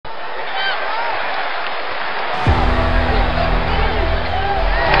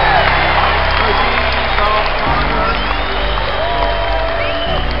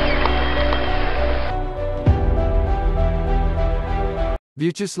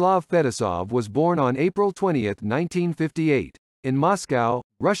Vyacheslav Fetisov was born on April 20, 1958, in Moscow,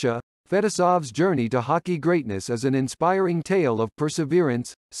 Russia. Fetisov's journey to hockey greatness is an inspiring tale of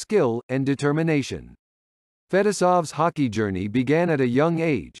perseverance, skill, and determination. Fetisov's hockey journey began at a young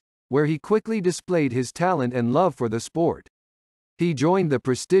age, where he quickly displayed his talent and love for the sport. He joined the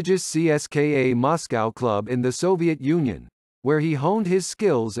prestigious CSKA Moscow club in the Soviet Union, where he honed his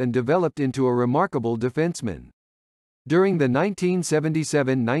skills and developed into a remarkable defenseman. During the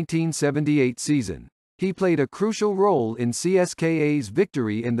 1977–1978 season, he played a crucial role in CSKA's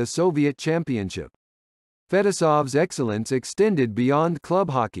victory in the Soviet Championship. Fetisov's excellence extended beyond club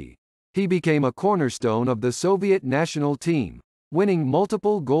hockey. He became a cornerstone of the Soviet national team, winning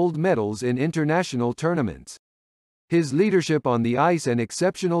multiple gold medals in international tournaments. His leadership on the ice and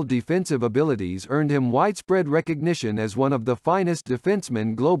exceptional defensive abilities earned him widespread recognition as one of the finest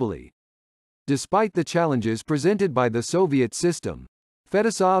defensemen globally. Despite the challenges presented by the Soviet system,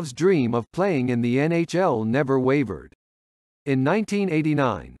 Fetisov's dream of playing in the NHL never wavered. In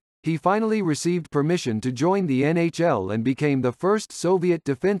 1989, he finally received permission to join the NHL and became the first Soviet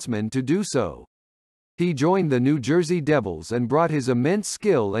defenseman to do so. He joined the New Jersey Devils and brought his immense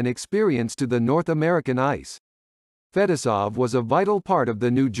skill and experience to the North American ice. Fetisov was a vital part of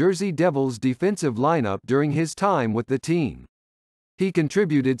the New Jersey Devils' defensive lineup during his time with the team. He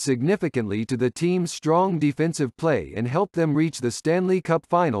contributed significantly to the team's strong defensive play and helped them reach the Stanley Cup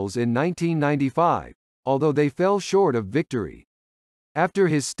Finals in 1995, although they fell short of victory. After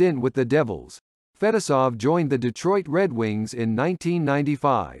his stint with the Devils, Fetisov joined the Detroit Red Wings in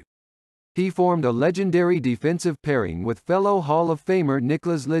 1995. He formed a legendary defensive pairing with fellow Hall of Famer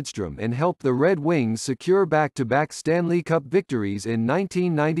Nicklas Lidstrom and helped the Red Wings secure back-to-back Stanley Cup victories in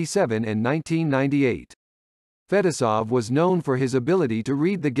 1997 and 1998. Fetisov was known for his ability to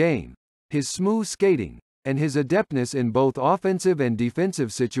read the game, his smooth skating, and his adeptness in both offensive and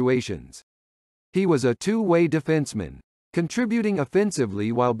defensive situations. He was a two-way defenseman, contributing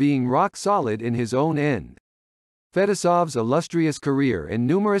offensively while being rock-solid in his own end. Fetisov's illustrious career and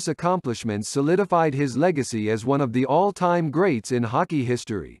numerous accomplishments solidified his legacy as one of the all-time greats in hockey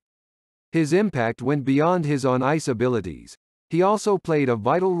history. His impact went beyond his on-ice abilities. He also played a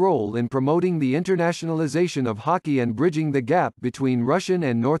vital role in promoting the internationalization of hockey and bridging the gap between Russian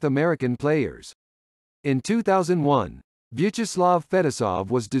and North American players. In 2001, Vyacheslav Fetisov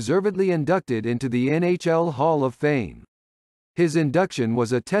was deservedly inducted into the NHL Hall of Fame. His induction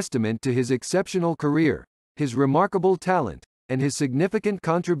was a testament to his exceptional career, his remarkable talent, and his significant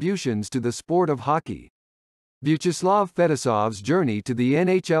contributions to the sport of hockey. Vyacheslav Fetisov's journey to the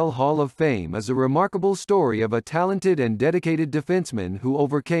NHL Hall of Fame is a remarkable story of a talented and dedicated defenseman who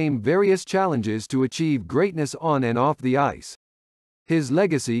overcame various challenges to achieve greatness on and off the ice. His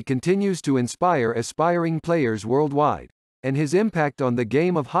legacy continues to inspire aspiring players worldwide, and his impact on the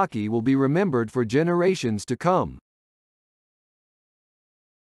game of hockey will be remembered for generations to come.